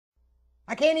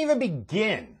I can't even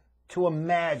begin to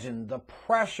imagine the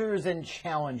pressures and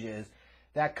challenges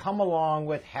that come along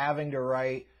with having to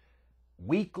write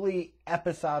weekly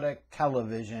episodic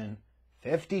television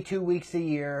 52 weeks a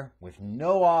year with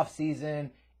no off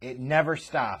season. It never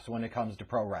stops when it comes to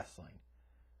pro wrestling.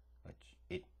 Which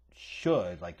it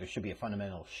should. Like, there should be a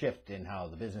fundamental shift in how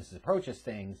the business approaches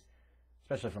things,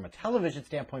 especially from a television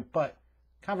standpoint, but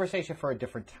conversation for a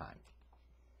different time.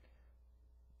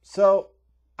 So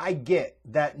I get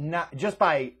that not just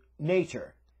by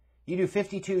nature, you do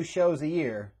 52 shows a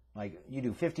year, like you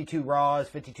do 52 Raws,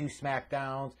 52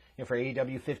 Smackdowns, for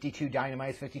AEW, 52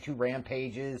 Dynamites, 52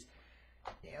 Rampages.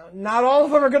 Not all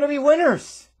of them are going to be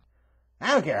winners.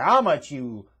 I don't care how much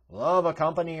you love a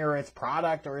company or its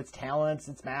product or its talents,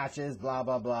 its matches, blah,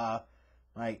 blah, blah.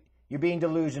 Like, you're being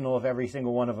delusional if every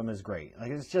single one of them is great. Like,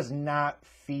 it's just not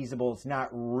feasible. It's not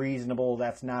reasonable.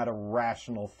 That's not a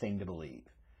rational thing to believe.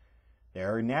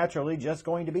 There are naturally just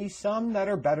going to be some that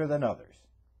are better than others.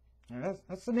 And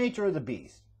that's the nature of the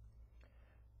beast.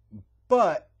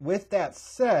 But with that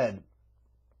said,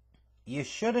 you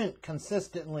shouldn't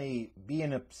consistently be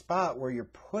in a spot where you're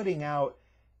putting out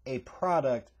a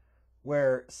product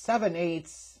where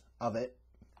 7/8 of it,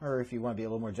 or if you want to be a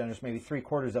little more generous, maybe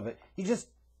 3/4 of it,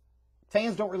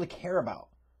 fans don't really care about.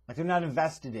 Like, they're not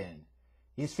invested in.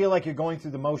 You just feel like you're going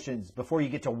through the motions before you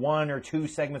get to one or two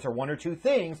segments or one or two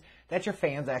things that your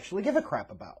fans actually give a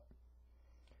crap about.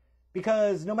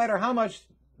 Because no matter how much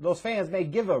those fans may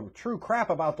give a true crap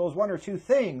about those one or two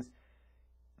things,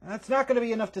 that's not going to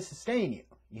be enough to sustain you.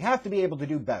 You have to be able to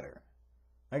do better.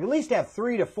 Like, at least have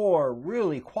 3 to 4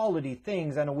 really quality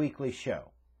things on a weekly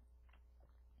show.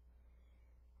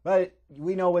 But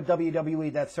we know with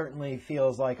WWE that certainly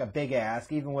feels like a big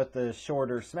ask, even with the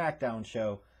shorter SmackDown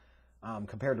show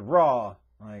compared to Raw.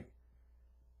 Like,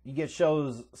 you get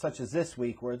shows such as this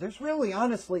week where there's really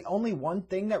honestly only one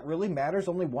thing that really matters,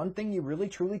 only one thing you really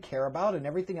truly care about, and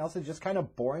everything else is just kind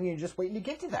of boring and you're just waiting to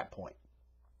get to that point.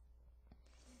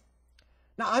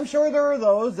 Now, I'm sure there are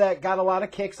those that got a lot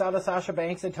of kicks out of Sasha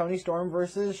Banks and Toni Storm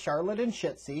versus Charlotte and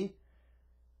Shitzy.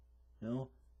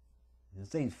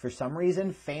 For some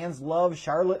reason, fans love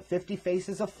Charlotte 50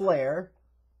 Faces of Flair.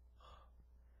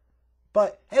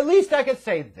 But at least I could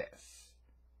say this.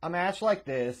 A match like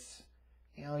this,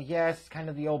 yes, kind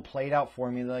of the old played out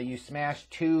formula. You smash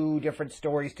 2 different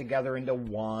stories together into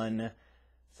one.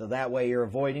 So that way you're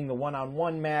avoiding the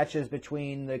one-on-one matches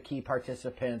between the key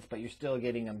participants, but you're still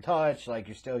getting them touched. Like,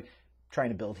 you're still trying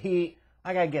to build heat.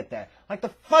 Like, I get that. Like, the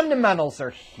fundamentals are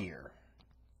here.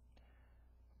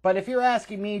 But if you're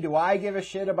asking me, do I give a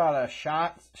shit about a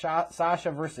Sasha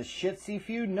versus Shitzy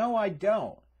feud? No, I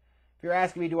don't. If you're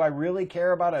asking me, do I really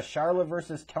care about a Charlotte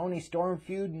versus Toni Storm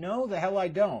feud? No, the hell I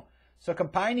don't. So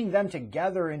combining them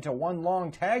together into one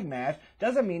long tag match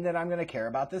doesn't mean that I'm going to care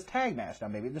about this tag match. Now,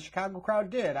 maybe the Chicago crowd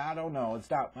did. I don't know.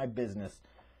 It's not my business.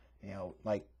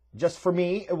 Just for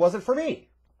me, it wasn't for me.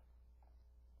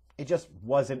 It just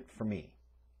wasn't for me.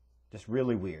 Just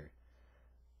really weird.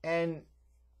 And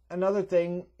another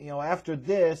thing, after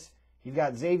this, you've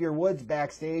got Xavier Woods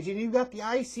backstage, and you've got the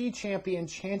IC champion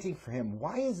chanting for him.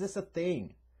 Why is this a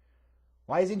thing?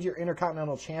 Why isn't your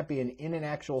Intercontinental Champion in an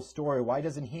actual story? Why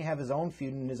doesn't he have his own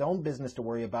feud and his own business to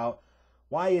worry about?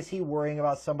 Why is he worrying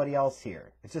about somebody else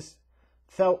here? It just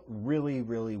felt really,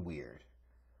 really weird.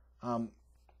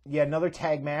 Another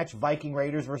tag match, Viking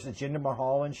Raiders versus Jinder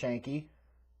Mahal and Shanky.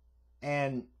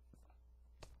 And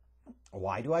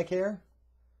why do I care?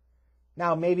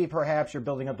 Now, maybe perhaps you're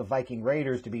building up the Viking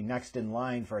Raiders to be next in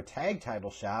line for a tag title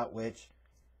shot, which,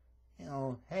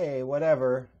 hey,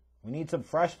 whatever. We need some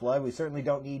fresh blood. We certainly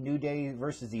don't need New Day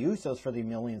versus the Usos for the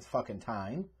millionth fucking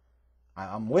time.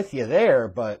 I'm with you there,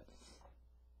 but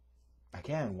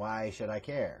again, why should I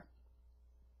care?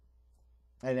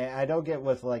 And I don't get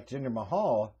with, like, Jinder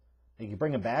Mahal. You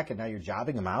bring him back and now you're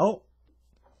jobbing him out?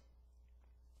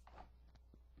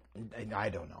 I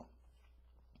don't know.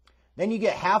 Then you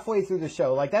get halfway through the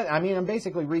show like that. I mean, I'm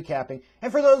basically recapping. And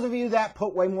for those of you that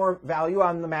put way more value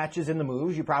on the matches and the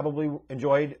moves, you probably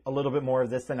enjoyed a little bit more of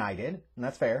this than I did. And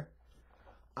that's fair.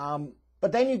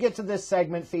 But then you get to this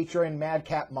segment featuring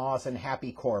Madcap Moss and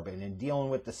Happy Corbin and dealing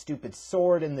with the stupid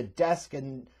sword and the desk.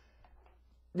 And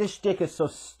this shtick is so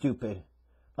stupid.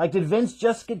 Like, did Vince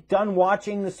just get done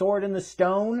watching The Sword and the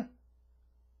Stone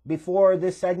before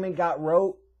this segment got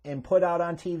wrote and put out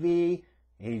on TV?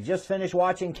 He just finished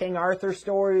watching King Arthur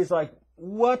stories. Like,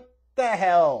 what the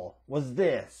hell was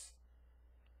this?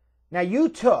 Now, you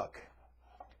took,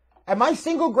 and my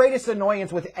single greatest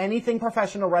annoyance with anything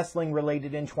professional wrestling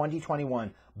related in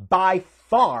 2021, by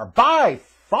far,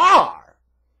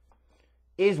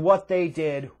 is what they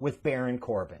did with Baron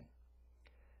Corbin.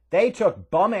 They took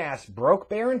bum-ass broke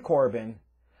Baron Corbin,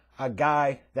 a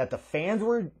guy that the fans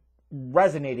were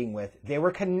resonating with, they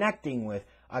were connecting with,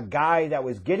 a guy that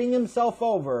was getting himself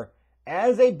over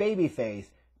as a babyface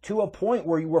to a point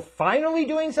where you were finally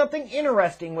doing something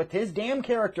interesting with his damn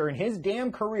character and his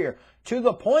damn career, to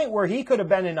the point where he could have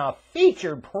been in a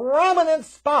featured prominent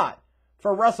spot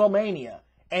for WrestleMania,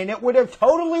 and it would have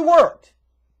totally worked.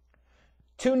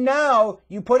 To now,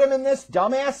 you put him in this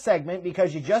dumbass segment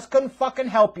because you just couldn't fucking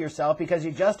help yourself, because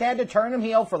you just had to turn him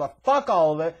heel for the fuck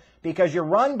all of it, because you're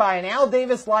run by an Al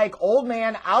Davis-like old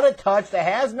man out of touch that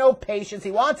has no patience, he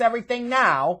wants everything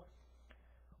now,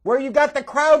 where you got the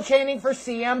crowd chanting for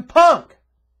CM Punk.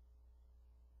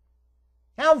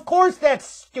 Now, of course that's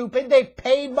stupid. They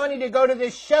paid money to go to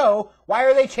this show. Why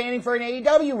are they chanting for an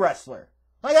AEW wrestler?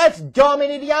 Like, that's dumb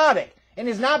and idiotic, and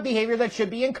is not behavior that should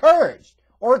be encouraged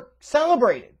or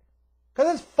celebrated,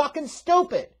 because it's fucking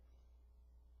stupid.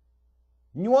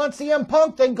 You want CM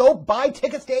Punk, then go buy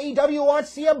tickets to AEW and watch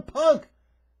CM Punk.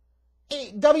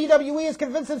 WWE has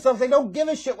convinced themselves they don't give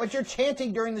a shit what you're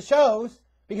chanting during the shows,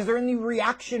 because they're in the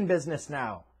reaction business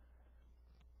now.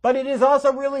 But it is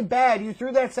also really bad. You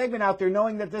threw that segment out there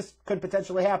knowing that this could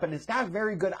potentially happen. It's not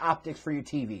very good optics for your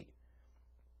TV.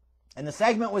 And the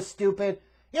segment was stupid.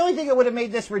 The only thing that would have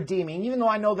made this redeeming, even though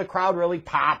I know the crowd really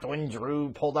popped when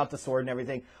Drew pulled out the sword and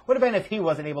everything, would have been if he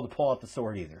wasn't able to pull out the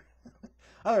sword either.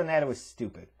 Other than that, it was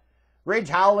stupid. Ridge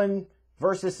Holland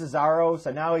versus Cesaro,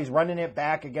 so now he's running it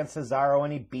back against Cesaro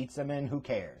and he beats him, and who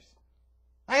cares?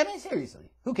 I mean, seriously,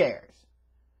 who cares?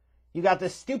 You got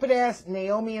this stupid-ass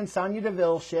Naomi and Sonya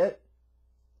Deville shit.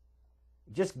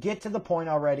 Just get to the point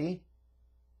already.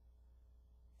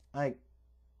 Like,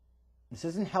 this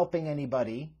isn't helping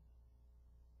anybody.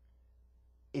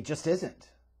 It just isn't.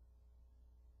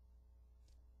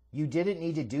 You didn't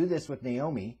need to do this with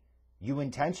Naomi. You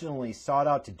intentionally sought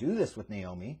out to do this with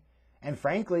Naomi. And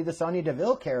frankly, the Sonya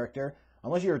Deville character,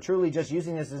 unless you were truly just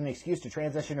using this as an excuse to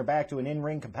transition her back to an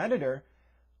in-ring competitor,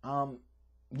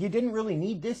 you didn't really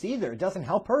need this either. It doesn't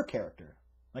help her character.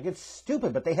 Like, it's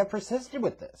stupid, but they have persisted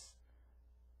with this.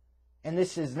 And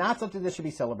this is not something that should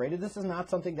be celebrated. This is not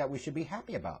something that we should be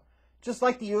happy about. Just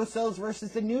like the Usos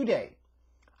versus the New Day.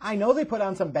 I know they put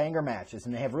on some banger matches,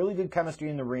 and they have really good chemistry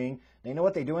in the ring. They know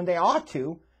what they do, and they ought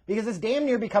to, because it's damn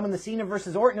near becoming the Cena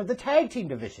versus Orton of the tag team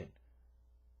division.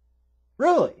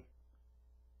 Really.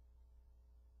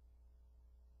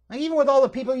 Like, even with all the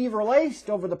people you've released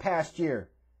over the past year,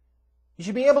 you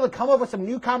should be able to come up with some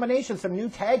new combinations, some new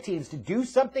tag teams to do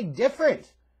something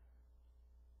different.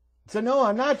 So no,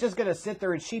 I'm not just going to sit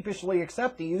there and sheepishly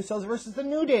accept the Usos versus the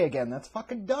New Day again. That's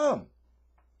fucking dumb.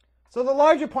 So the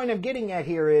larger point I'm getting at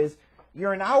here is,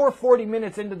 you're an hour 40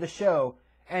 minutes into the show,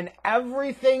 and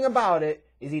everything about it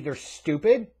is either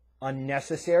stupid,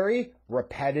 unnecessary,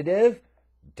 repetitive,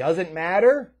 doesn't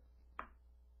matter.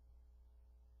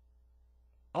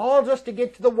 All just to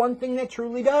get to the one thing that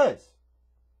truly does.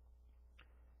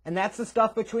 And that's the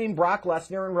stuff between Brock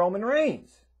Lesnar and Roman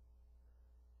Reigns.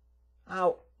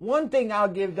 Now, one thing I'll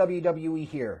give WWE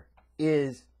here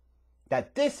is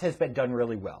that this has been done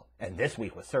really well. And this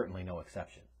week was certainly no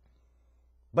exception.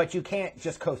 But you can't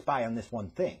just coast by on this one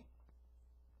thing.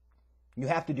 You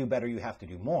have to do better, you have to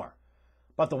do more.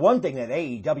 But the one thing that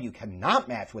AEW cannot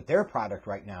match with their product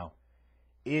right now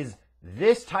is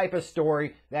this type of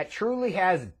story that truly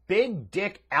has big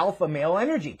dick alpha male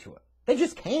energy to it. They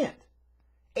just can't.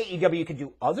 AEW can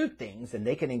do other things, and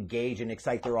they can engage and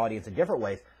excite their audience in different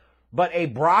ways. But a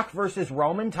Brock versus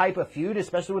Roman type of feud,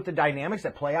 especially with the dynamics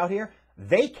that play out here,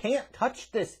 they can't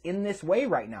touch this in this way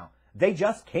right now. They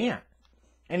just can't.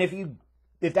 And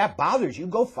if that bothers you,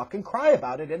 go fucking cry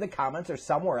about it in the comments or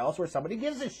somewhere else where somebody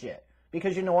gives a shit.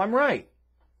 Because you know I'm right.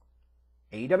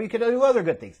 AEW can do other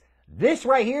good things. This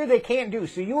right here, they can't do.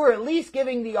 So you are at least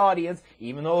giving the audience,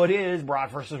 even though it is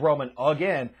Brock versus Roman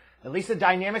again, at least the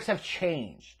dynamics have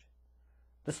changed.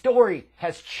 The story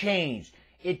has changed.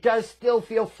 It does still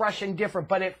feel fresh and different,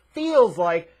 but it feels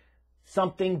like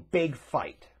something big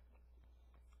fight.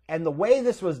 And the way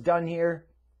this was done here,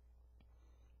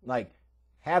 like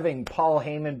having Paul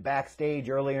Heyman backstage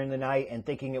earlier in the night and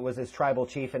thinking it was his tribal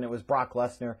chief and it was Brock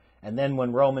Lesnar, and then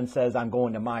when Roman says, I'm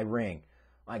going to my ring,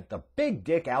 like the big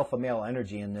dick alpha male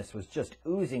energy in this was just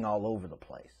oozing all over the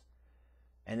place.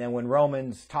 And then when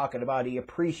Roman's talking about he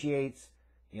appreciates,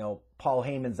 Paul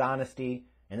Heyman's honesty,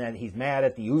 and then he's mad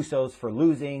at the Usos for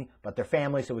losing, but they're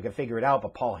family so we can figure it out,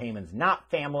 but Paul Heyman's not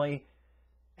family.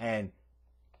 And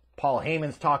Paul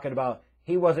Heyman's talking about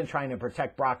he wasn't trying to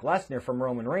protect Brock Lesnar from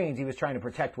Roman Reigns. He was trying to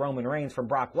protect Roman Reigns from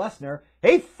Brock Lesnar.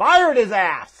 He fired his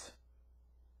ass!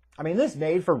 I mean, this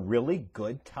made for really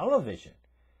good television.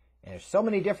 And there's so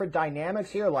many different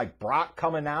dynamics here, like Brock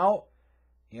coming out,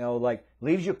 like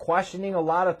leaves you questioning a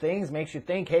lot of things, makes you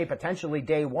think, hey, potentially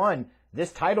day one,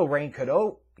 this title reign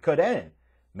could end.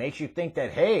 Makes you think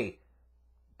that, hey,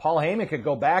 Paul Heyman could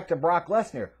go back to Brock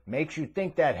Lesnar. Makes you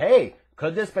think that, hey,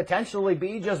 could this potentially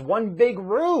be just one big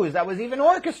ruse that was even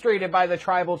orchestrated by the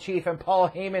Tribal Chief and Paul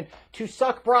Heyman to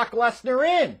suck Brock Lesnar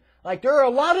in? Like, there are a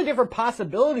lot of different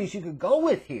possibilities you could go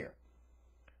with here.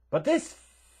 But this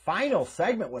final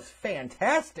segment was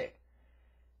fantastic.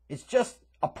 It's just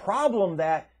a problem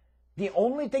that the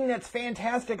only thing that's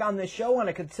fantastic on this show on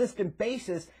a consistent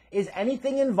basis is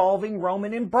anything involving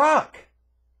Roman and Brock.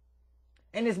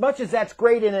 And as much as that's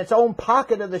great in its own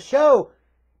pocket of the show,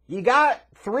 you got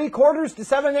 3/4 to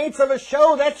 7/8 of a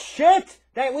show that's shit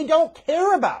that we don't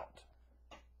care about.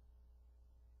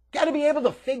 Got to be able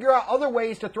to figure out other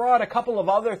ways to throw out a couple of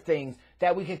other things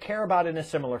that we could care about in a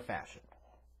similar fashion.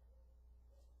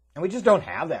 And we just don't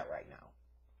have that right now.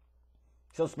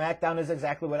 So Smackdown is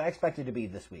exactly what I expected to be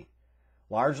this week.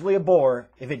 Largely a bore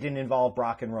if it didn't involve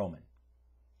Brock and Roman.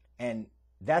 And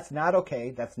that's not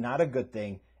okay. That's not a good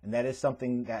thing. And that is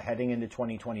something that heading into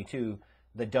 2022,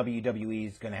 the WWE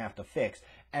is going to have to fix.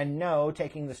 And no,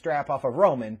 taking the strap off of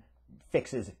Roman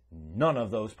fixes none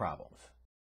of those problems.